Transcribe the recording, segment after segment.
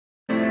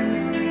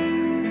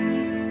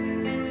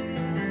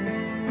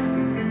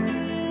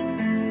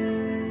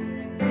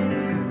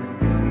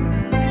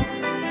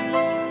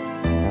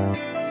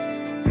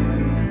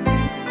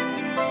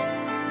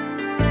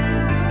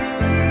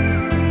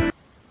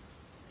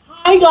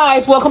Hey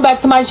guys, welcome back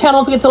to my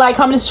channel. Don't forget to like,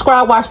 comment, and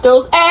subscribe. Watch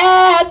those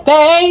ass,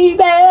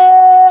 baby.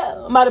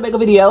 I'm about to make a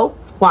video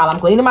while I'm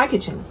cleaning my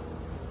kitchen.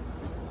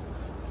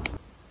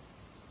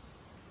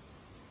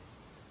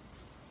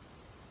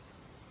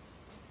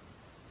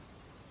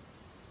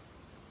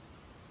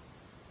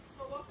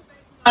 So welcome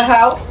back to my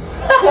house.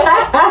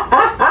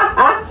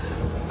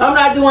 I'm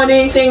not doing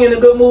anything in a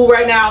good mood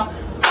right now.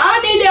 I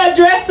need to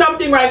address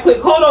something right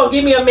quick. Hold on,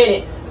 give me a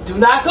minute. Do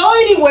not go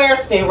anywhere.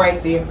 Stay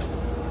right there.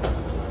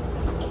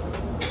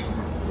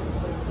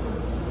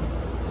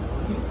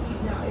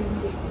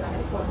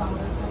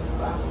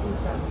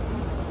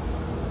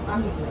 I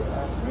need to make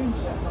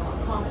screenshots on my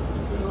comment to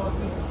see all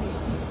three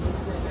pieces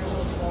and they're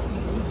going to be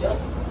new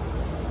judgment.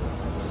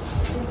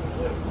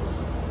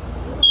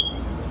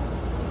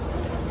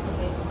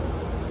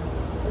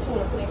 Which one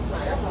to put in my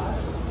AirPods?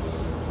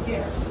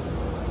 Here.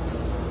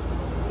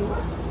 You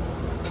what?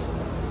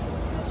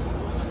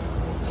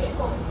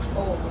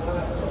 Oh,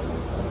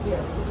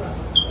 yeah.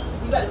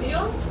 You got a video?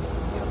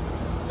 Yeah.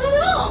 Turn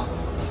it on.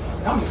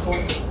 I'm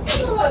recording.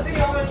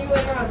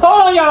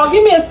 Hold on, y'all.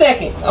 Give me a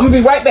second. I'm gonna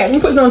be right back. Let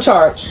me put this on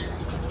charge.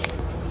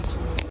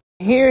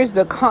 Here's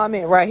the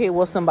comment right here.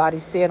 What somebody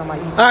said on my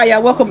YouTube. All right,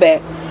 y'all. Welcome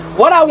back.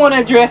 What I want to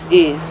address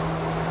is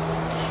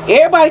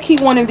everybody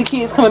keep wanting the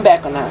kids coming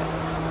back or not.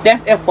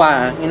 That's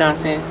FYI. You know what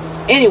I'm saying?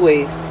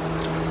 Anyways,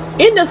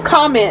 in this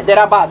comment that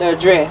I'm about to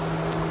address,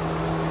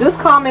 this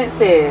comment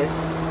says,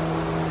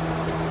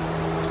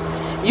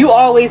 "You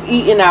always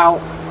eating out.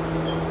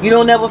 You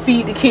don't never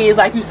feed the kids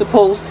like you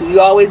supposed to.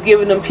 You always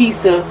giving them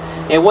pizza.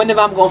 And wonder if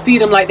I'm going to feed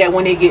them like that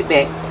when they get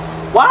back."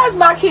 Why is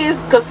my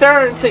kids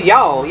concerned to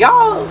y'all?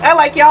 Y'all act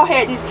like y'all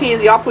had these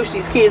kids. Y'all push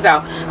these kids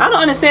out. I don't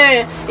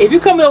understand. If you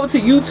coming over to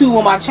YouTube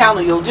on my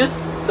channel, yo,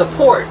 just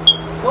support.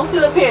 Don't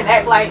sit up here and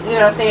act like, you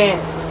know what I'm saying,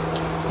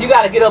 you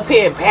got to get up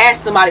here and bash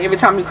somebody every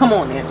time you come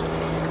on there.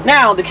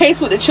 Now, the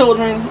case with the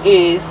children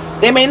is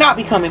they may not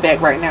be coming back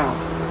right now.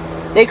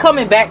 They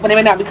coming back, but they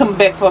may not be coming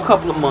back for a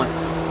couple of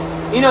months.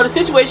 You know, the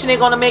situation they're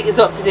going to make is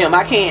up to them.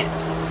 I can't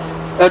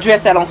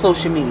address that on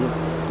social media.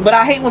 But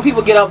I hate when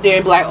people get up there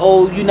and be like,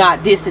 oh, you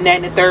not this and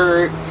that and the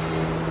third.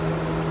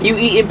 You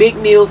eating big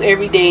meals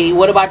every day.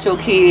 What about your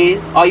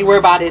kids? All you worry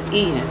about is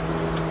eating.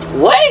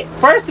 What?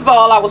 First of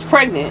all, I was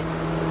pregnant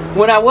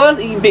when I was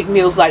eating big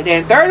meals like that.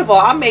 And third of all,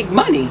 I make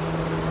money.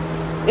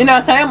 You know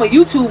what I'm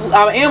saying?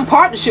 I'm in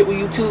partnership with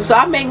YouTube, so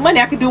I make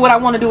money. I can do what I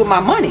want to do with my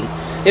money.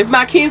 If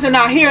my kids are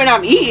not here and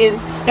I'm eating,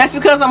 that's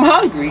because I'm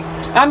hungry.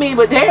 I mean,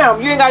 but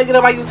damn, you ain't got to get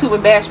up on YouTube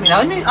and bash me.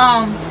 Now, let me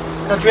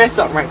address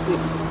something right quick.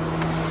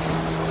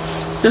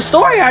 The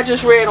story I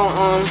just read on,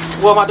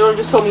 well, my daughter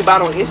just told me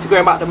about on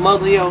Instagram about the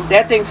mother, yo,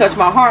 that thing touched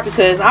my heart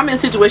because I'm in a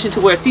situation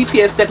to where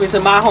CPS stepped into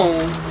my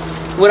home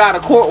without a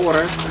court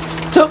order,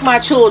 took my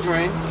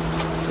children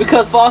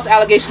because false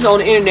allegations on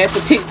the internet for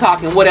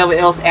TikTok and whatever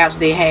else apps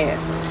they have.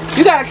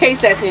 You got a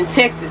case that's in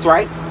Texas,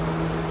 right?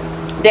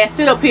 That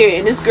sit up here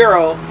and this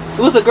girl,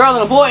 it was a girl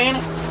and a boy in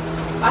it.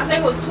 I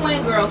think it was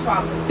twin girls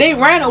probably. They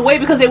ran away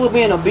because they were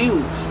being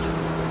abused.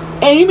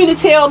 And you mean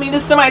to tell me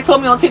this? Somebody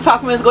told me on TikTok a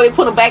few minutes ago they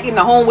put them back in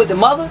the home with the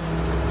mother.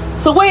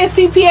 So where is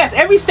CPS?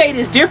 Every state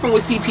is different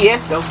with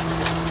CPS though.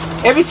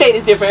 Every state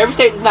is different. Every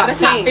state is not the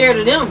same. It's not fair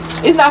to them.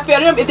 It's not fair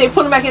to them if they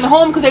put them back in the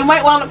home because they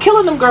might wind up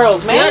killing them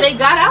girls, man. Yeah, they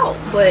got out,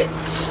 but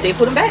they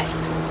put them back.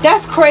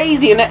 That's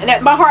crazy, and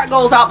that my heart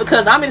goes out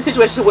because I'm in a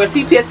situation where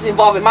CPS is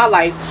involved in my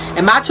life,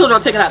 and my children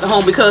are taken out the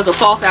home because of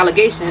false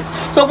allegations.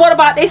 So what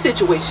about their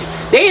situation?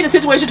 They in a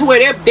situation to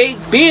where they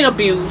being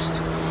abused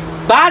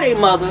by their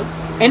mother,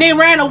 and they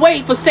ran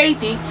away for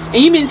safety. And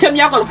you mean to tell me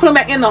y'all gonna put them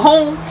back in the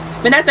home?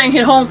 Man, that thing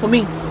hit home for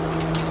me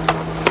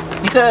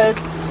because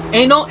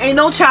ain't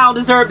no child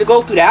deserve to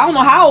go through that. I don't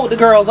know how old the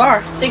girls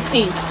are.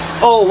 16.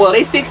 Oh well,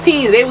 they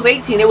 16. If they was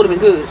 18, they would have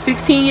been good.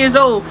 16 years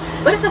old.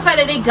 But it's the fact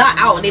that they got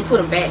out and they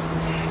put them back.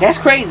 That's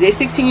crazy. They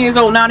 16 years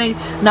old now. They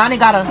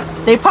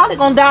probably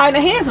gonna die in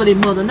the hands of their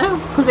mother now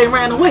because they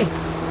ran away.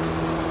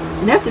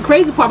 And that's the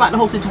crazy part about the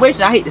whole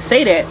situation. I hate to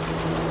say that,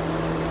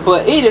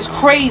 but it is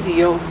crazy,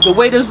 yo. The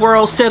way this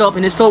world's set up,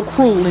 and it's so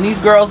cruel. And these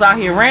girls out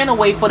here ran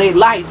away for their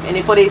life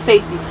and for their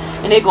safety,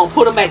 and they're gonna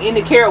put them back in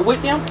the care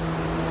with them.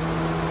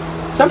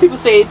 Some people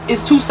say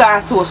it's two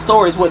sides to a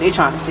story. Is what they're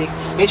trying to say.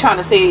 They're trying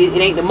to say it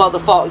ain't the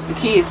mother's fault. It's the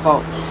kid's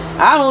fault.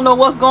 I don't know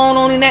what's going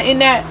on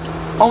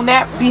on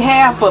that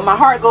behalf, but my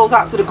heart goes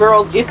out to the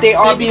girls if they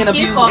are being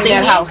abused in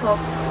that house.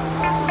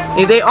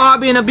 If they are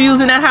being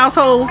abused in that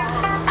household,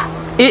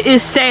 it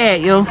is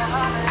sad, yo.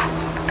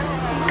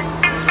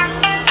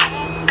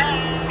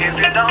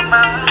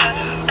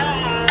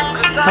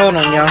 Hold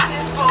on, y'all.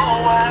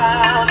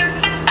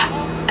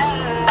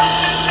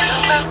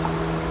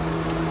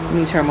 Let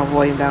me turn my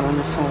volume down on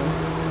this phone.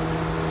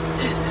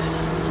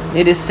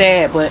 It is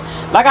sad, but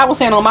like I was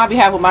saying on my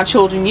behalf with my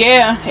children,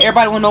 yeah,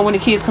 everybody will know when the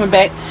kids coming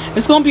back.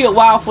 It's gonna be a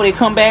while before they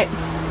come back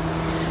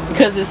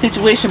because of the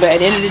situation, but at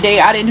the end of the day,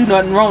 I didn't do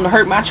nothing wrong to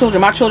hurt my children.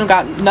 My children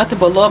got nothing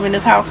but love in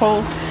this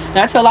household, and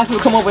I tell a lot of people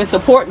to come over and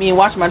support me and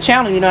watch my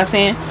channel. You know what I'm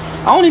saying?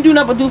 I only do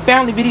nothing but do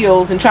family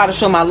videos and try to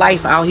show my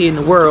life out here in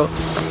the world,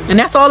 and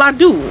that's all I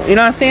do. You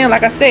know what I'm saying?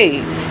 Like I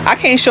say, I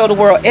can't show the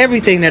world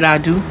everything that I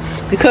do,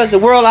 because the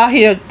world out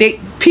here,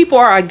 people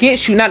are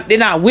against you, they're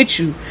not with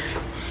you.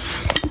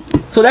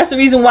 So that's the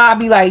reason why I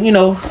be like, you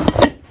know,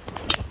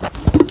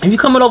 if you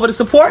coming over to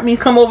support me,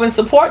 come over and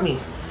support me.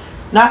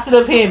 Not sit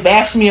up here and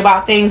bash me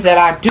about things that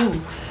I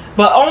do.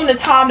 But on the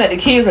time that the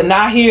kids are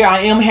not here, I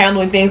am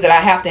handling things that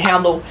I have to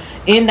handle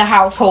in the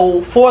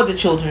household for the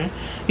children.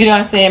 You know what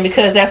I'm saying?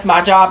 Because that's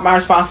my job, my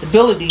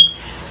responsibility.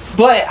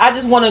 But I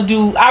just want to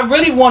do, I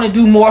really want to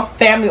do more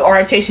family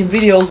orientation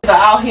videos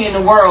out here in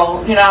the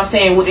world, you know what I'm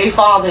saying, with their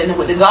father and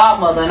with the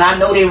godmother, and I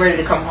know they're ready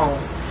to come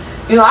home.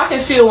 You know, I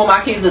can feel when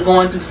my kids are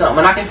going through something,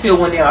 and I can feel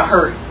when they are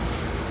hurt.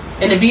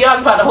 And to be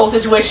honest about the whole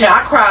situation,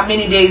 I cry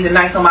many days and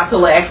nights on my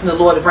pillow asking the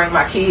Lord to bring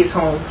my kids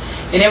home.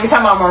 And every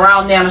time I'm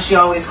around Nana, she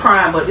always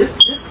crying. But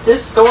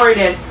this story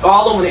that's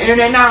all over the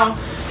internet now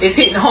is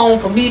hitting home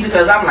for me,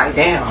 because I'm like,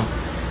 damn.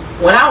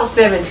 When I was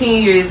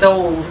 17 years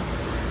old,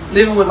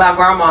 living with my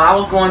grandma, I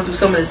was going through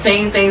some of the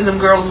same things them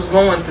girls was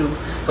going through.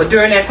 But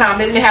during that time,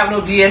 they didn't have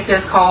no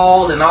DSS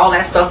call and all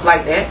that stuff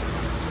like that.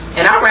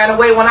 And I ran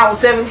away when I was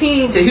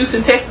 17 to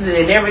Houston, Texas, and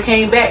it never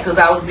came back because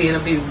I was being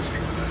abused.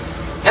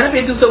 And I've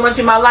been through so much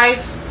in my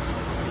life.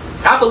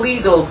 I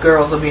believe those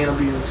girls are being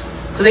abused,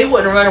 because they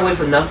wouldn't run away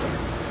for nothing.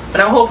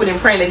 But I'm hoping and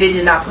praying that they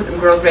did not put them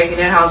girls back in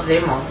that house with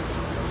their mom,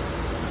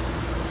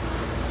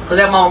 because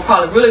that mom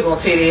probably really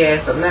gonna tear their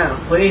ass up now.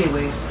 But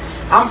anyways,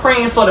 I'm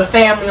praying for the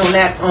family on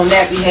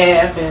that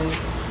behalf,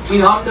 and you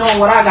know, I'm doing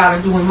what I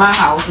gotta do in my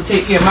house to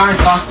take care of my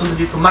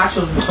responsibility for my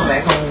children to come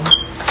back home.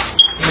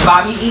 And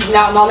by me eating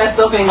out and all that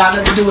stuff ain't got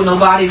nothing to do with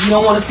nobody. If you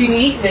don't want to see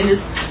me eating, then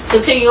just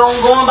continue on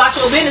going about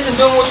your business and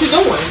doing what you're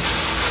doing.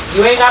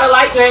 You ain't gotta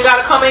like, you ain't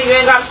gotta comment, you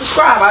ain't gotta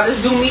subscribe. I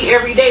just do me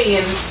every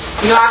day, and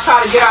you know, I try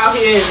to get out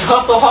here and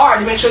hustle hard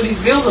to make sure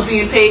these bills are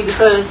being paid,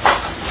 because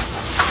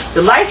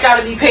the lights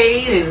gotta be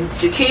paid, and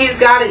the kids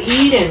gotta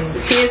eat, and the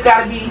kids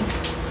gotta be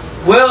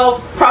well,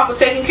 proper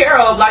taken care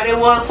of like they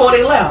was before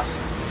they left.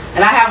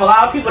 And I have a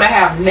lot of people that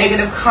have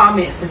negative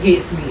comments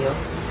against me.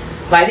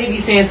 Like, they be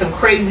saying some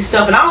crazy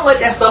stuff, and I don't let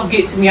that stuff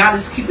get to me. I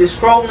just keep it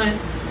scrolling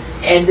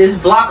and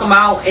just block them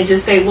out and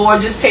just say,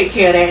 Lord, just take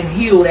care of that and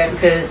heal that,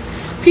 because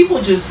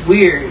people just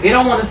weird. They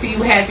don't want to see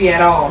you happy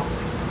at all.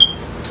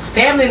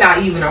 Family not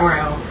even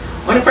around.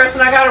 Only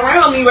person I got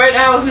around me right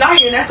now is Naya,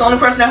 and that's the only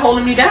person that's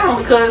holding me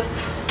down, because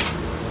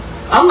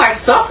I'm like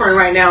suffering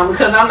right now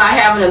because I'm not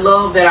having the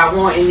love that I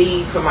want and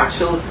need for my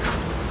children.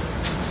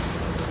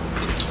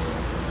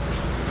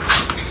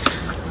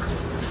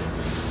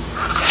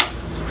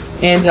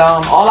 And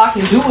all I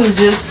can do is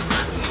just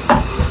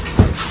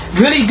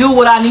really do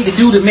what I need to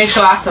do to make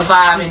sure I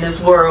survive in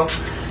this world,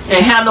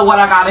 and handle what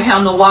I gotta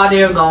handle while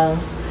they're gone.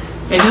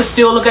 And just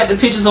still look at the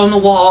pictures on the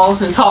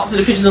walls and talk to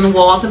the pictures on the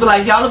walls and be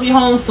like, y'all will be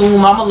home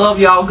soon. Mama love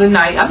y'all. Good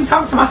night. I be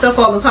talking to myself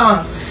all the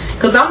time,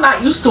 because I'm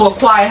not used to a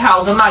quiet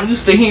house. I'm not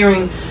used to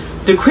hearing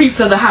the creeps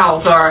of the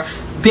house or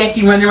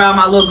Becky running around,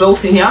 my little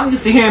ghost in here. I'm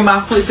used to hearing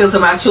my footsteps of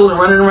my children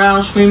running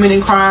around screaming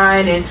and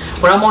crying. And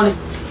when I'm on the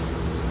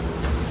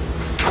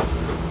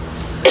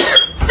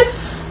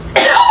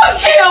I'm gonna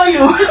kill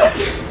you.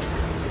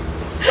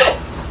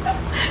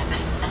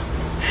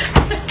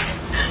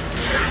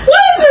 What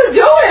are you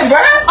doing,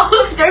 bruh? I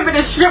was scraping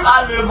the shrimp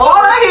out of the bowl. All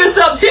I hear is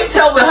some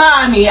tiptoe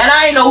behind me, and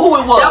I didn't know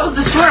who it was. That was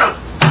the shrimp.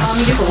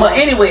 But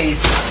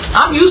anyways,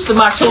 I'm used to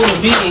my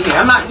children being here.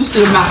 I'm not used to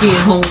them not being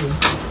home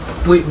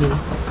with me.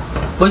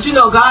 But you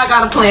know, God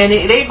got a plan.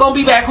 They gonna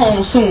be back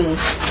home soon.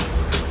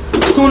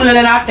 Sooner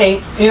than I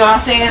think. You know what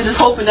I'm saying? Just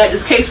hoping that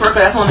this caseworker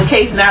that's on the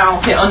case now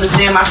can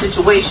understand my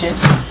situation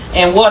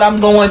and what I'm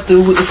going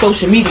through with the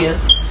social media.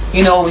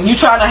 You know, when you're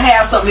trying to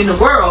have something in the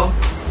world,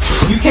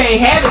 you can't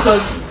have it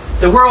because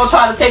the world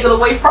trying to take it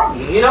away from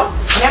you, you know?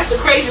 And that's the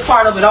crazy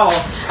part of it all.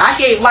 I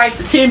gave life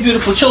to 10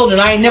 beautiful children.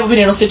 I ain't never been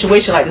in a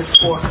situation like this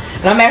before.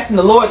 And I'm asking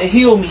the Lord to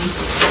heal me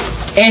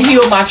and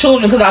heal my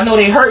children, because I know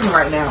they're hurting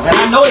right now. And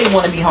I know they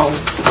want to be home.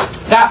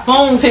 Got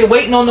phones here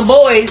waiting on the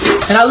boys.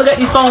 And I look at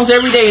these phones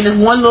every day in this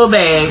one little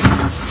bag.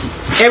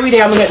 Every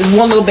day I look at this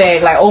one little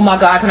bag like, oh my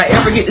God, can I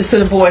ever get this to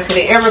the boys? Can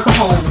they ever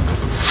come home?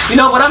 You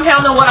know, but I'm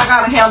handling what I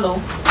got to handle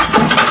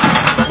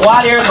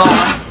while they're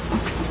gone.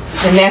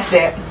 And that's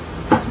that.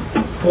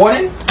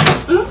 Morning.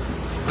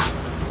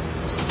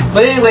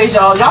 But anyways,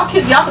 y'all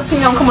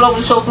continue on coming over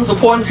to show some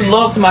support and some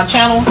love to my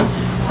channel.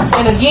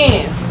 And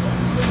again,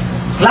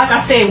 like I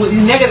said, with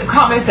these negative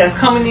comments that's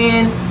coming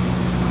in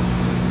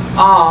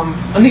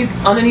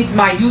underneath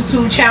my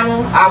YouTube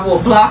channel, I will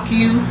block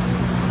you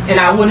and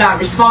I will not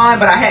respond.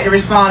 But I had to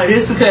respond to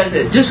this because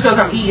just because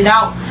I'm eating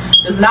out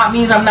does not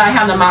mean I'm not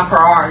handling my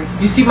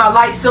priorities. You see my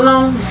light still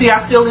on? You see I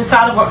still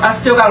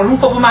got a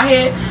roof over my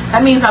head?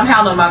 That means I'm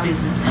handling my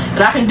business.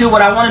 And I can do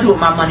what I want to do with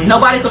my money.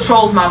 Nobody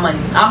controls my money.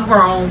 I'm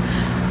grown.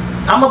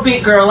 I'm a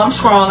big girl. I'm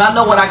strong. I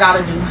know what I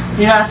gotta do.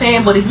 You know what I'm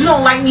saying? But if you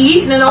don't like me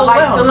eating, then oh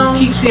well. Just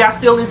keep see I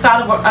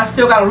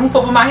still got a roof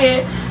over my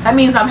head. That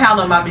means I'm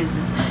handling my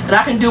business. And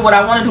I can do what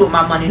I want to do with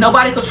my money.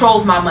 Nobody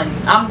controls my money.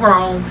 I'm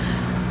grown.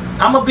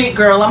 I'm a big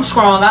girl. I'm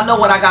strong. I know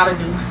what I gotta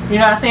do. You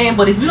know what I'm saying?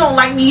 But if you don't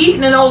like me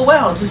eating, then oh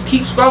well. Just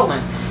keep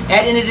scrolling.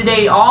 At the end of the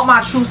day, all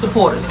my true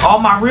supporters, all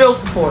my real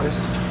supporters,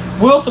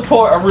 will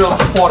support a real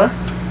supporter.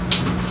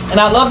 And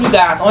I love you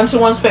guys. On to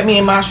one expect me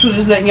and my shoes,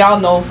 just letting y'all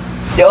know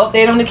the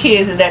update on the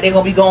kids is that they're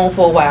gonna be gone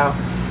for a while.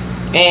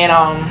 And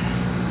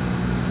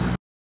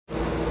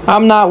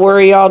I'm not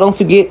worried, y'all. Don't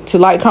forget to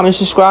like, comment,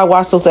 subscribe,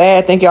 watch those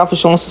ads. Thank y'all for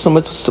showing so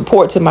much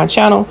support to my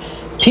channel.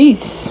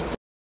 Peace.